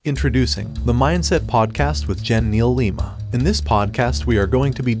Introducing the Mindset Podcast with Jen Neal Lima. In this podcast, we are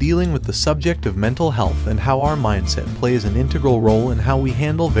going to be dealing with the subject of mental health and how our mindset plays an integral role in how we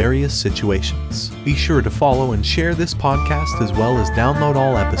handle various situations. Be sure to follow and share this podcast as well as download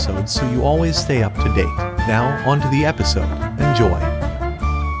all episodes so you always stay up to date. Now, on to the episode. Enjoy.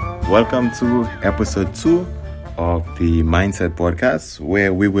 Welcome to episode 2 of the Mindset Podcast,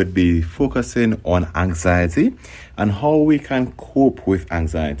 where we would be focusing on anxiety and how we can cope with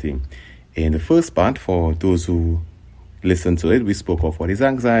anxiety. In the first part, for those who listen to it, we spoke of what is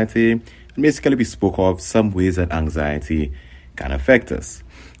anxiety, and basically we spoke of some ways that anxiety can affect us,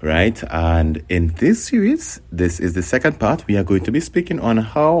 right? And in this series, this is the second part, we are going to be speaking on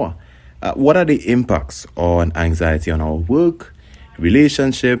how, what are the impacts on anxiety on our work,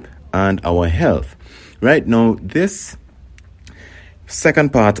 relationship, and our health. Right now, this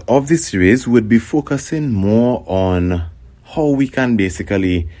second part of this series would be focusing more on how we can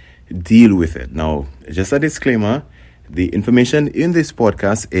basically deal with it. Now, just a disclaimer, the information in this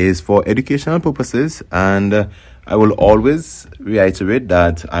podcast is for educational purposes, and I will always reiterate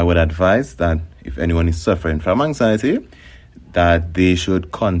that I would advise that if anyone is suffering from anxiety, that they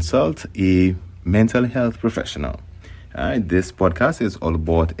should consult a mental health professional. This podcast is all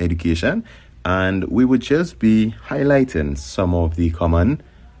about education, and we would just be highlighting some of the common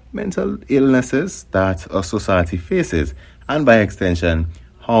mental illnesses that our society faces, and by extension,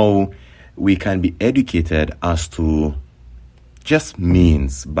 how we can be educated as to just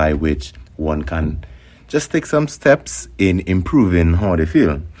means by which one can just take some steps in improving how they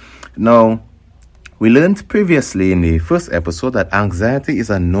feel. Now, we learned previously in the first episode that anxiety is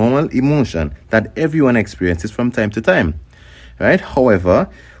a normal emotion that everyone experiences from time to time, right? However,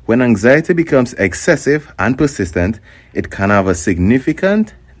 when anxiety becomes excessive and persistent, it can have a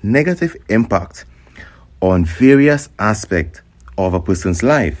significant negative impact on various aspects of a person's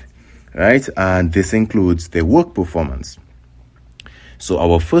life, right? And this includes their work performance. So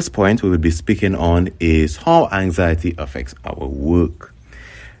our first point we will be speaking on is how anxiety affects our work.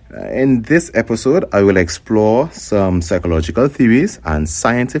 In this episode, I will explore some psychological theories and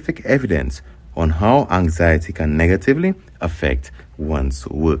scientific evidence on how anxiety can negatively affect one's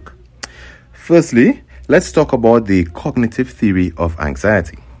work. Firstly, let's talk about the cognitive theory of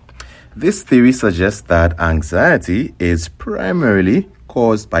anxiety. This theory suggests that anxiety is primarily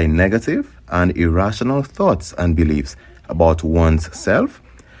caused by negative and irrational thoughts and beliefs about one's self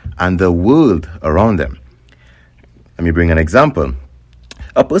and the world around them. Let me bring an example.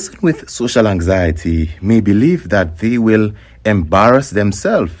 A person with social anxiety may believe that they will embarrass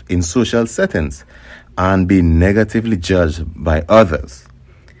themselves in social settings and be negatively judged by others.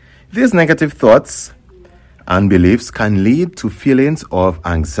 These negative thoughts and beliefs can lead to feelings of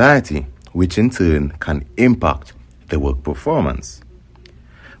anxiety, which in turn can impact the work performance.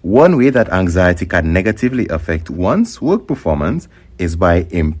 One way that anxiety can negatively affect one's work performance is by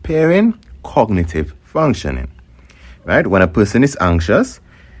impairing cognitive functioning. Right? When a person is anxious,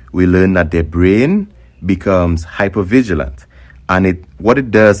 we learn that their brain becomes hypervigilant, and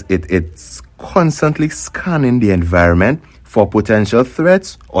it's constantly scanning the environment for potential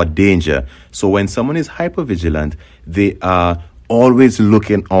threats or danger. So when someone is hypervigilant, they are always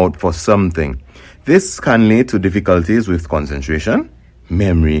looking out for something. This can lead to difficulties with concentration,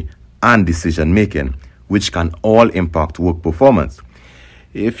 memory, and decision making, which can all impact work performance.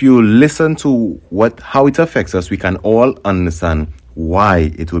 If you listen to how it affects us, we can all understand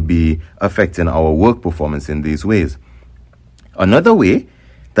why it would be affecting our work performance in these ways. Another way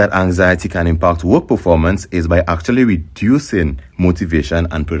that anxiety can impact work performance is by actually reducing motivation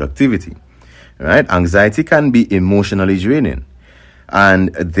and productivity. Right? Anxiety can be emotionally draining,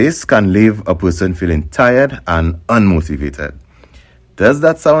 and this can leave a person feeling tired and unmotivated. Does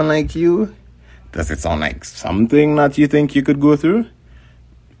that sound like you? Does it sound like something that you think you could go through?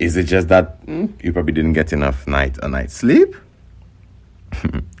 Is it just that you probably didn't get enough night's sleep?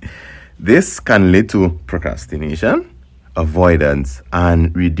 This can lead to procrastination, avoidance,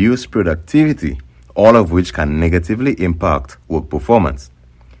 and reduced productivity, all of which can negatively impact work performance.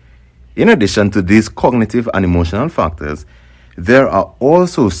 In addition to these cognitive and emotional factors, there are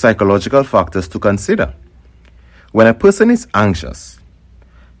also psychological factors to consider. When a person is anxious,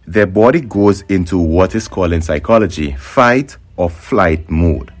 their body goes into what is called in psychology fight or flight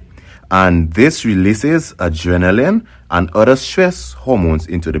mode, and this releases adrenaline and other stress hormones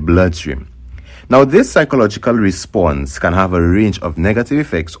into the bloodstream. Now, this psychological response can have a range of negative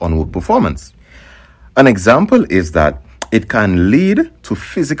effects on work performance. An example is that it can lead to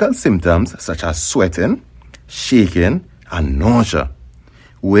physical symptoms such as sweating, shaking, and nausea,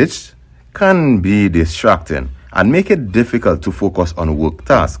 which can be distracting and make it difficult to focus on work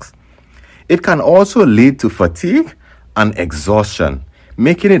tasks. It can also lead to fatigue and exhaustion,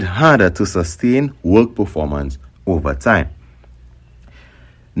 making it harder to sustain work performance over time.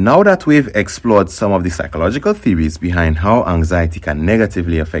 Now that we've explored some of the psychological theories behind how anxiety can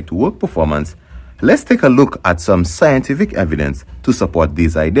negatively affect work performance, let's take a look at some scientific evidence to support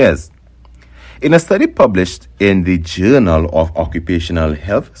these ideas. In a study published in the Journal of Occupational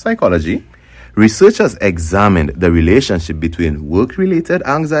Health Psychology, researchers examined the relationship between work-related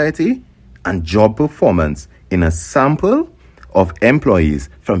anxiety and job performance in a sample of employees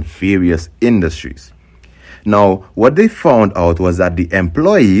from various industries. Now, what they found out was that the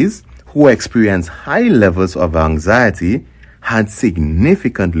employees who experienced high levels of anxiety had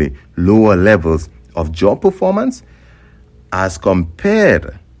significantly lower levels of job performance as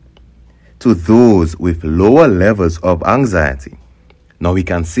compared to those with lower levels of anxiety. Now we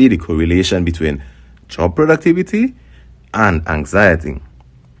can see the correlation between job productivity and anxiety.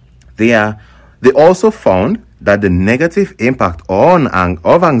 They also found that the negative impact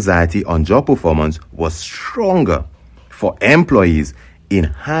of anxiety on job performance was stronger for employees in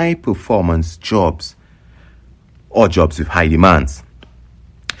high performance jobs or jobs with high demands.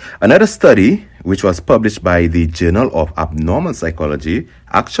 Another study, which was published by the Journal of Abnormal Psychology,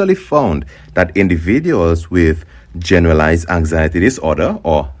 actually found that individuals with generalized anxiety disorder,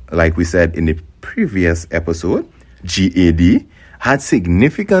 or like we said in the previous episode, GAD, had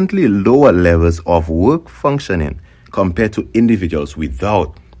significantly lower levels of work functioning compared to individuals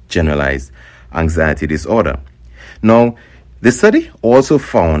without generalized anxiety disorder. Now, the study also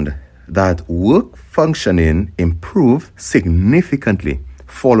found that work functioning improved significantly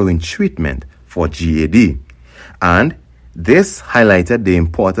following treatment for GAD, and this highlighted the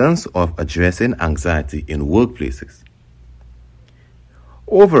importance of addressing anxiety in workplaces.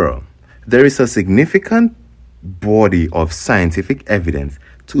 Overall, there is a significant body of scientific evidence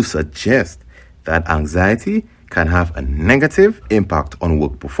to suggest that anxiety can have a negative impact on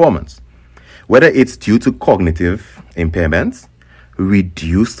work performance, whether it's due to cognitive impairments,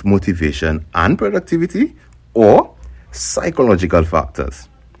 reduced motivation and productivity, or psychological factors.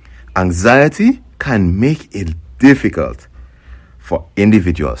 Anxiety can make it difficult for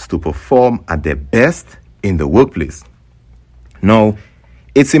individuals to perform at their best in the workplace. Now,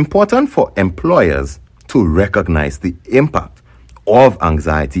 it's important for employers to recognize the impact of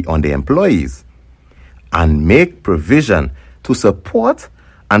anxiety on the employees and make provision to support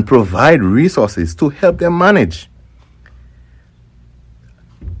and provide resources to help them manage,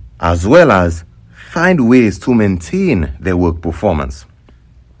 as well as find ways to maintain their work performance.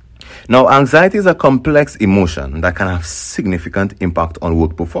 Now, anxiety is a complex emotion that can have significant impact on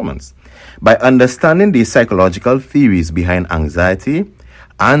work performance. By understanding the psychological theories behind anxiety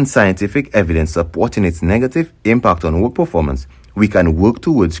and scientific evidence supporting its negative impact on work performance, we can work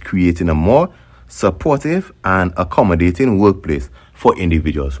towards creating a more supportive and accommodating workplace for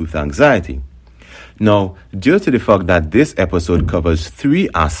individuals with anxiety. Now, due to the fact that this episode covers 3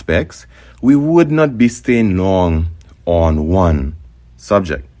 aspects, we would not be staying long on one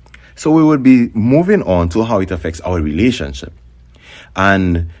subject. So we will be moving on to how it affects our relationship.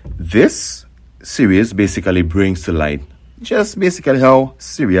 And this series basically brings to light just basically how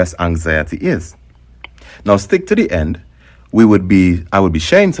serious anxiety is. Now stick to the end. I would be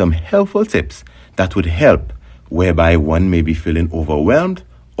sharing some helpful tips that would help, whereby one may be feeling overwhelmed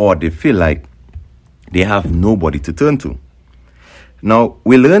or they feel like they have nobody to turn to. Now,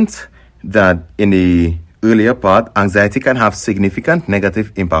 we learned that in the earlier part, anxiety can have significant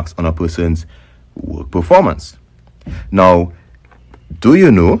negative impacts on a person's work performance. Now, do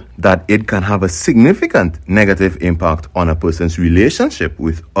you know that it can have a significant negative impact on a person's relationship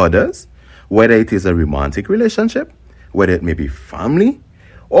with others, whether it is a romantic relationship, whether it may be family,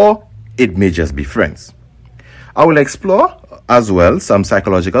 or it may just be friends? I will explore as well some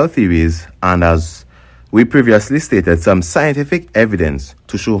psychological theories and, as we previously stated, some scientific evidence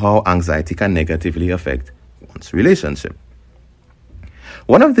to show how anxiety can negatively affect one's relationship.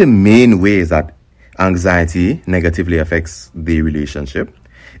 One of the main ways that anxiety negatively affects the relationship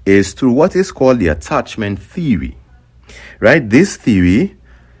is through what is called the attachment theory. Right? This theory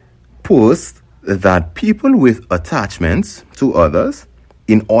posits that people with attachments to others,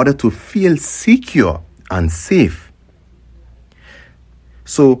 in order to feel secure and safe.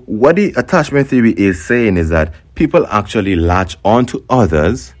 So what the attachment theory is saying is that people actually latch onto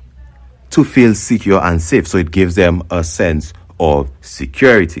others to feel secure and safe. So it gives them a sense of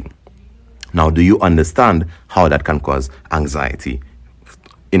security. Now, do you understand how that can cause anxiety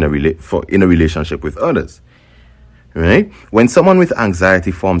in a relationship with others? Right? When someone with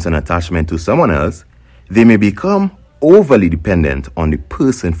anxiety forms an attachment to someone else, They may become overly dependent on the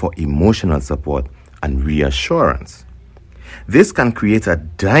person for emotional support and reassurance. This can create a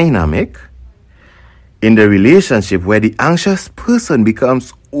dynamic in the relationship where the anxious person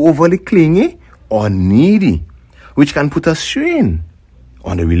becomes overly clingy or needy, which can put a strain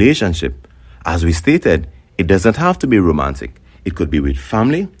on the relationship. As we stated, it doesn't have to be romantic. It could be with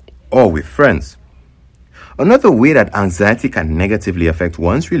family or with friends. Another way that anxiety can negatively affect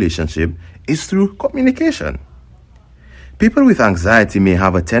one's relationship is through communication. People with anxiety may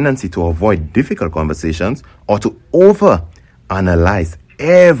have a tendency to avoid difficult conversations or to overanalyze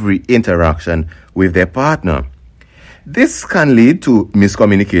every interaction with their partner. This can lead to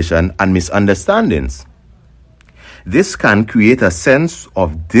miscommunication and misunderstandings. This can create a sense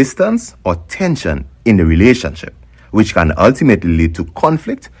of distance or tension in the relationship, which can ultimately lead to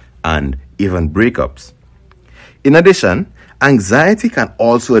conflict and even breakups. In addition, anxiety can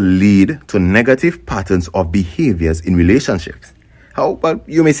also lead to negative patterns of behaviors in relationships. How about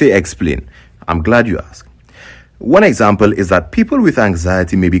you may say explain? I'm glad you asked. One example is that people with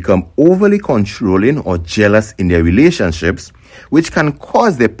anxiety may become overly controlling or jealous in their relationships, which can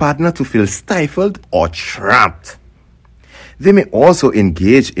cause their partner to feel stifled or trapped. They may also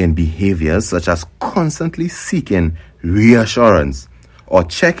engage in behaviors such as constantly seeking reassurance or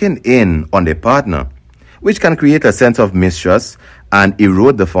checking in on their partner, which can create a sense of mistrust and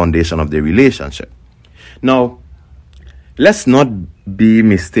erode the foundation of the relationship. Now, let's not be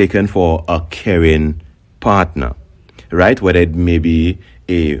mistaken for a caring partner, right? Whether it may be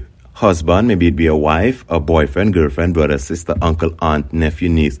a husband, maybe it be a wife, a boyfriend, girlfriend, brother, sister, uncle, aunt, nephew,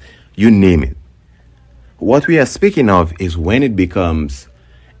 niece, you name it. What we are speaking of is when it becomes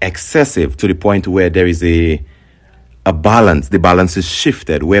excessive to the point where there is a balance. The balance is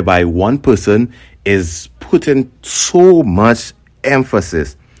shifted, whereby one person is putting so much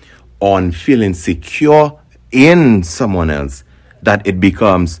emphasis on feeling secure in someone else that it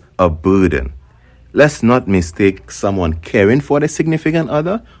becomes a burden. Let's not mistake someone caring for their significant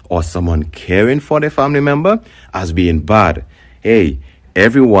other or someone caring for their family member as being bad. Hey,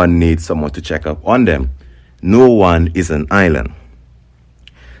 everyone needs someone to check up on them. No one is an island.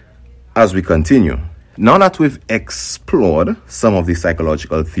 As we continue, now that we've explored some of the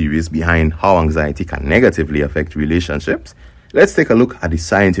psychological theories behind how anxiety can negatively affect relationships, let's take a look at the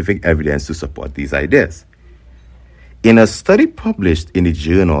scientific evidence to support these ideas. In a study published in the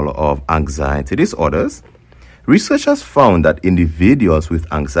Journal of Anxiety Disorders, researchers found that individuals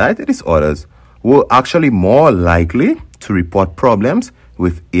with anxiety disorders were actually more likely to report problems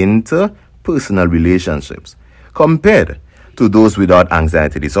with interpersonal relationships compared to those without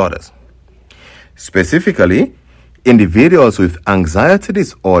anxiety disorders. Specifically, individuals with anxiety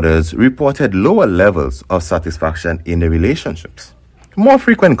disorders reported lower levels of satisfaction in their relationships, more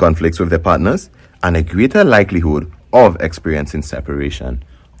frequent conflicts with their partners, and a greater likelihood of experiencing separation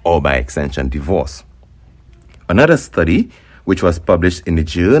or, by extension, divorce. Another study, which was published in the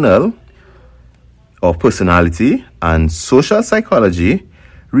Journal of Personality and Social Psychology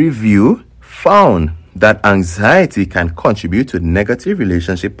Review, found that anxiety can contribute to negative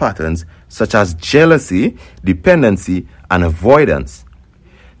relationship patterns such as jealousy, dependency, and avoidance.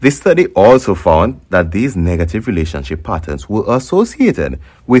 This study also found that these negative relationship patterns were associated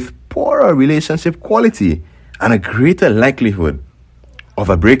with poorer relationship quality and a greater likelihood of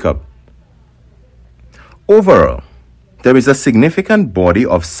a breakup. Overall, there is a significant body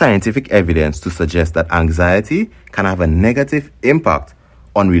of scientific evidence to suggest that anxiety can have a negative impact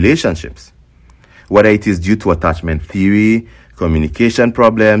on relationships, whether it is due to attachment theory, communication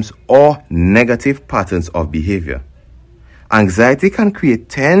problems, or negative patterns of behavior. Anxiety can create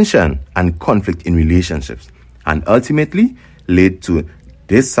tension and conflict in relationships and ultimately lead to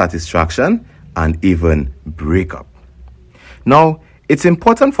dissatisfaction and even breakup. Now, it's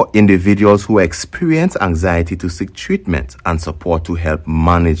important for individuals who experience anxiety to seek treatment and support to help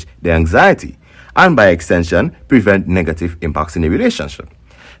manage their anxiety and, by extension, prevent negative impacts in a relationship.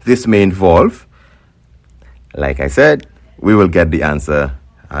 This may involve, like I said, we will get the answer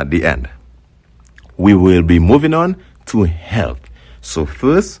at the end. We will be moving on to health. So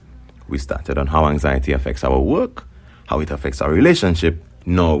first, we started on how anxiety affects our work, how it affects our relationship,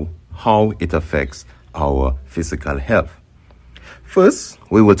 now how it affects our physical health. First,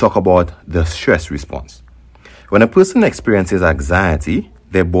 we will talk about the stress response. When a person experiences anxiety,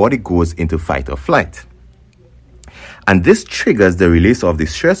 their body goes into fight or flight. And this triggers the release of the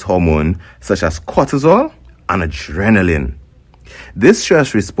stress hormone such as cortisol and adrenaline. This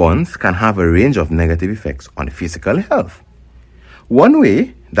stress response can have a range of negative effects on physical health. One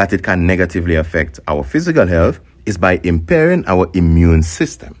way that it can negatively affect our physical health is by impairing our immune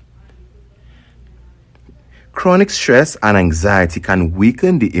system. Chronic stress and anxiety can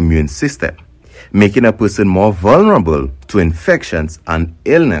weaken the immune system, making a person more vulnerable to infections and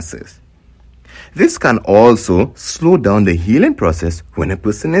illnesses. This can also slow down the healing process when a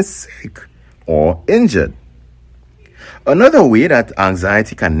person is sick or injured. Another way that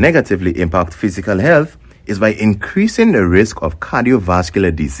anxiety can negatively impact physical health is by increasing the risk of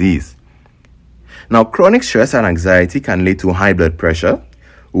cardiovascular disease. Now, chronic stress and anxiety can lead to high blood pressure,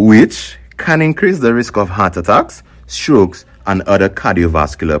 which can increase the risk of heart attacks, strokes, and other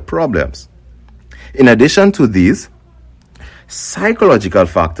cardiovascular problems. In addition to these, psychological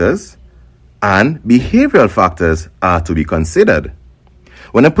factors and behavioral factors are to be considered.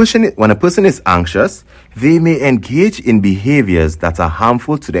 When a person is anxious, they may engage in behaviors that are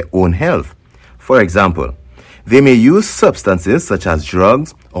harmful to their own health. For example, they may use substances such as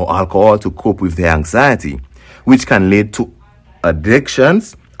drugs or alcohol to cope with their anxiety, which can lead to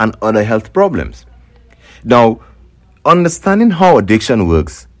addictions and other health problems. Now, understanding how addiction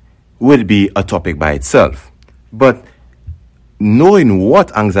works would be a topic by itself, but knowing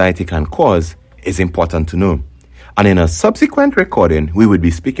what anxiety can cause is important to know. And in a subsequent recording, we will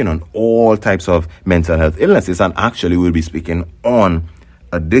be speaking on all types of mental health illnesses, and actually we'll be speaking on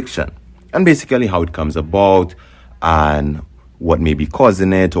addiction and basically how it comes about and what may be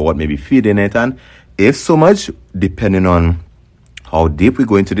causing it or what may be feeding it. And if so much, depending on how deep we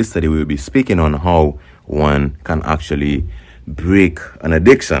go into this study, we will be speaking on how one can actually break an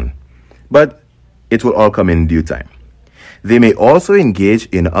addiction. But it will all come in due time. They may also engage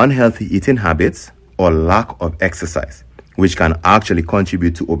in unhealthy eating habits or lack of exercise, which can actually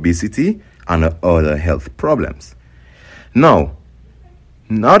contribute to obesity and other health problems. Now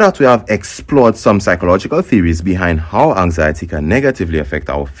that we have explored some psychological theories behind how anxiety can negatively affect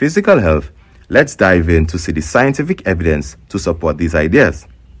our physical health, let's dive in to see the scientific evidence to support these ideas.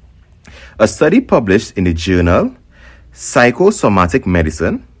 A study published in the journal Psychosomatic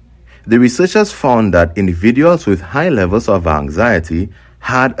Medicine, the researchers found that individuals with high levels of anxiety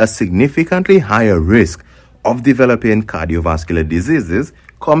had a significantly higher risk of developing cardiovascular diseases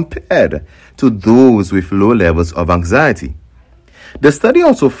compared to those with low levels of anxiety. The study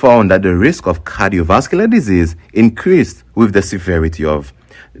also found that the risk of cardiovascular disease increased with the severity of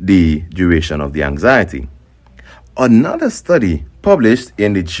the duration of the anxiety. Another study published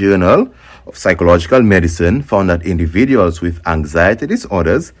in the Journal of Psychological Medicine found that individuals with anxiety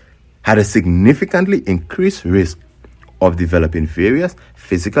disorders had a significantly increased risk of developing various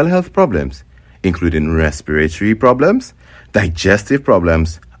physical health problems, including respiratory problems, digestive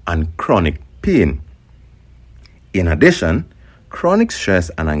problems, and chronic pain. In addition, chronic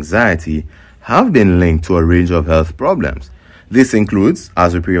stress and anxiety have been linked to a range of health problems. This includes,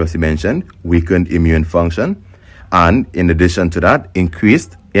 as we previously mentioned, weakened immune function, and in addition to that,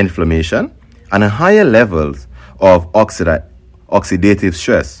 increased inflammation and higher levels of oxidative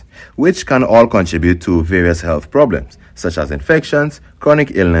stress, which can all contribute to various health problems, such as infections,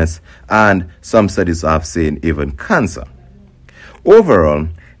 chronic illness, and some studies have seen even cancer. Overall,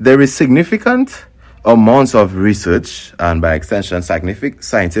 there is significant amounts of research and by extension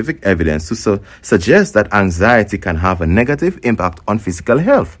scientific evidence to suggest that anxiety can have a negative impact on physical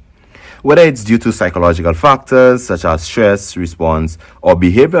health. Whether it's due to psychological factors such as stress response or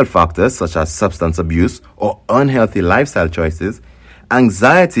behavioral factors such as substance abuse or unhealthy lifestyle choices,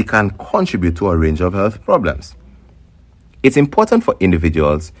 anxiety can contribute to a range of health problems. It's important for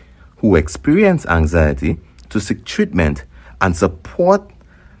individuals who experience anxiety to seek treatment and support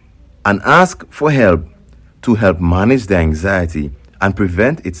and ask for help to help manage their anxiety and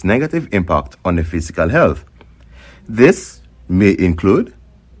prevent its negative impact on their physical health. This may include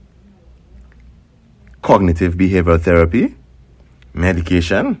cognitive behavioral therapy,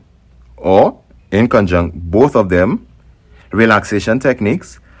 medication, or in conjunction, both of them, relaxation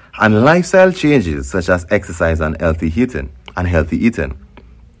techniques, and lifestyle changes such as exercise and healthy eating.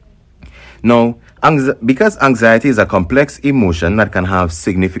 Now, because anxiety is a complex emotion that can have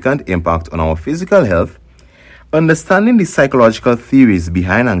significant impact on our physical health, understanding the psychological theories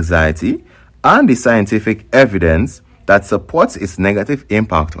behind anxiety and the scientific evidence that supports its negative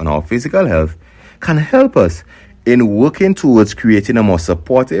impact on our physical health can help us in working towards creating a more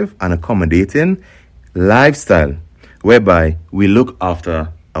supportive and accommodating lifestyle whereby we look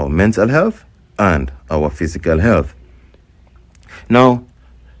after our mental health and our physical health. Now,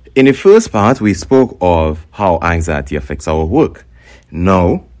 in the first part, we spoke of how anxiety affects our work.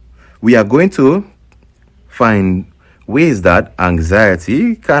 Now, we are going to find ways that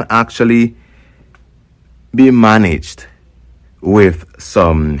anxiety can actually be managed with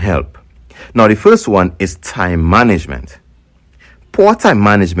some help. Now, the first one is time management. Poor time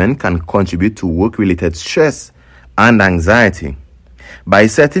management can contribute to work-related stress and anxiety. By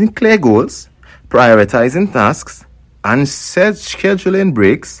setting clear goals, prioritizing tasks, and scheduling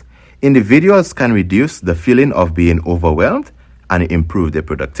breaks, individuals can reduce the feeling of being overwhelmed and improve their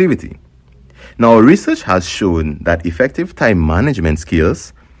productivity. Now, research has shown that effective time management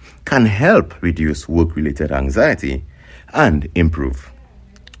skills can help reduce work-related anxiety and improve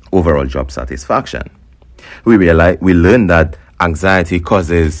overall job satisfaction. We learned that anxiety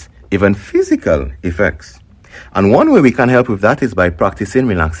causes even physical effects. And one way we can help with that is by practicing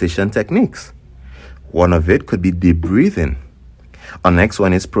relaxation techniques. One of it could be deep breathing. Our next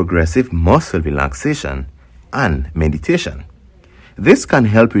one is progressive muscle relaxation and meditation. This can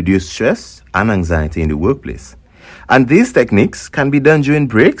help reduce stress and anxiety in the workplace. And these techniques can be done during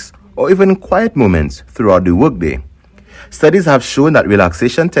breaks or even quiet moments throughout the workday. Studies have shown that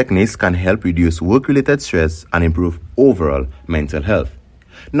relaxation techniques can help reduce work-related stress and improve overall mental health.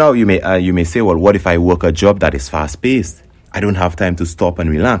 Now, you may say, well, what if I work a job that is fast-paced? I don't have time to stop and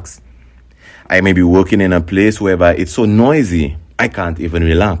relax. I may be working in a place whereby it's so noisy, I can't even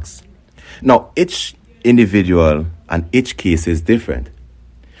relax. Now, each individual and each case is different.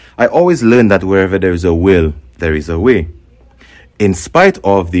 I always learn that wherever there is a will, there is a way. In spite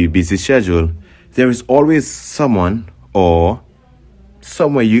of the busy schedule, there is always someone or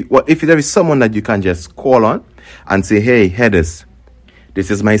somewhere if there is someone that you can just call on and say, hey, Headers, this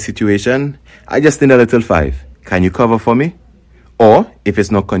is my situation. I just need a little $5. Can you cover for me? Or if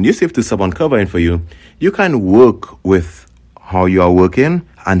it's not conducive to someone covering for you, you can work with how you are working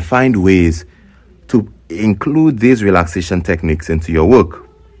and find ways to include these relaxation techniques into your work.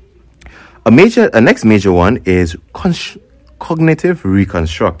 A next major one is cognitive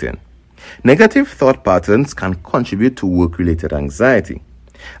reconstructing. Negative thought patterns can contribute to work-related anxiety.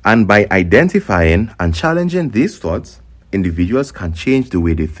 And by identifying and challenging these thoughts, individuals can change the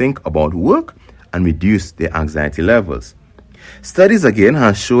way they think about work and reduce their anxiety levels. Studies again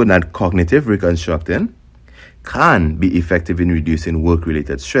have shown that cognitive reconstructing can be effective in reducing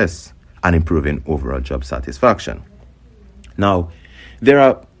work-related stress and improving overall job satisfaction. Now, there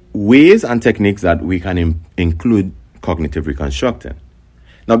are ways and techniques that we can include cognitive reconstructing.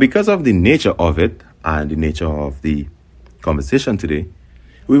 Now, because of the nature of it and the nature of the conversation today,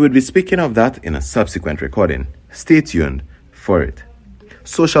 we would be speaking of that in a subsequent recording. Stay tuned for it.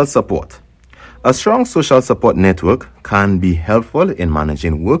 Social support. A strong social support network can be helpful in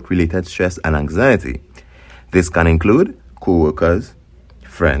managing work-related stress and anxiety. This can include co-workers,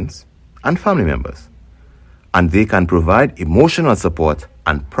 friends, and family members. And they can provide emotional support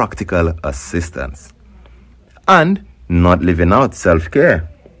and practical assistance. And not leaving out self-care.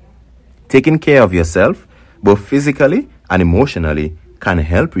 Taking care of yourself, both physically and emotionally, can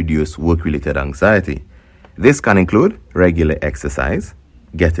help reduce work-related anxiety. This can include regular exercise,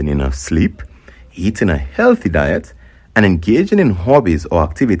 getting enough sleep, eating a healthy diet, and engaging in hobbies or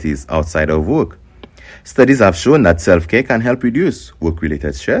activities outside of work. Studies have shown that self-care can help reduce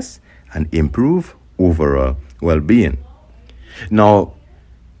work-related stress and improve overall well-being. Now,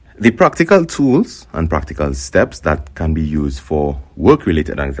 the practical tools and practical steps that can be used for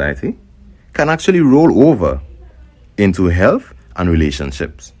work-related anxiety can actually roll over into health and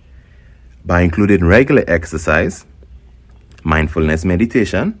relationships. By including regular exercise, mindfulness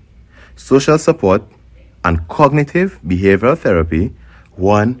meditation, social support, and cognitive behavioral therapy,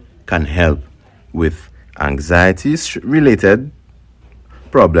 one can help with anxiety-related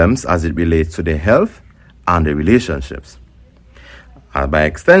problems as it relates to their health and their relationships. And by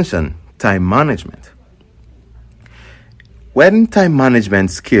extension, time management. When time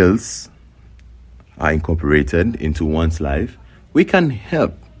management skills are incorporated into one's life, we can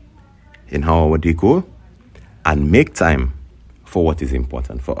help in how our day go and make time for what is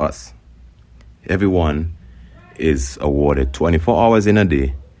important for us. Everyone is awarded 24 hours in a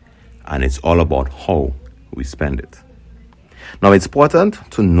day, and it's all about how we spend it. Now, it's important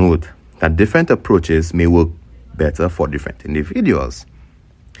to note that different approaches may work better for different individuals,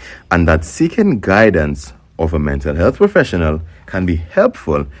 and that seeking guidance of a mental health professional can be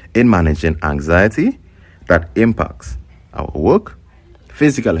helpful in managing anxiety that impacts our work,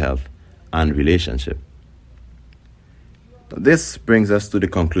 physical health, and relationship. This brings us to the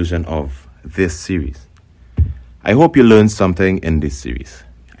conclusion of this series. I hope you learned something in this series.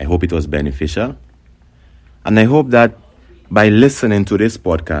 I hope it was beneficial. And I hope that by listening to this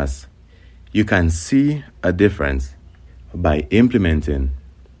podcast, you can see a difference by implementing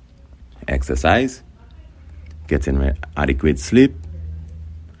exercise, getting adequate sleep,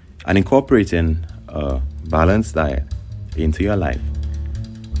 and incorporating a balanced diet into your life,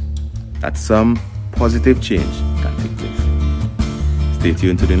 that some positive change can take place. stay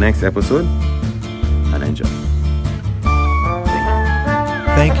tuned to the next episode and enjoy.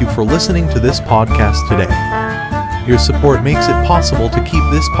 Thank you for listening to this podcast today. Your support makes it possible to keep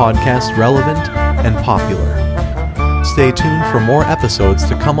this podcast relevant and popular. Stay tuned for more episodes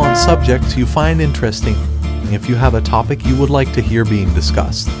to come on subjects you find interesting. If you have a topic you would like to hear being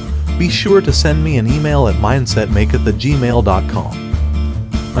discussed, be sure to send me an email at mindsetmake@gmail.com.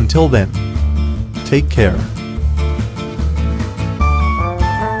 Until then, take care.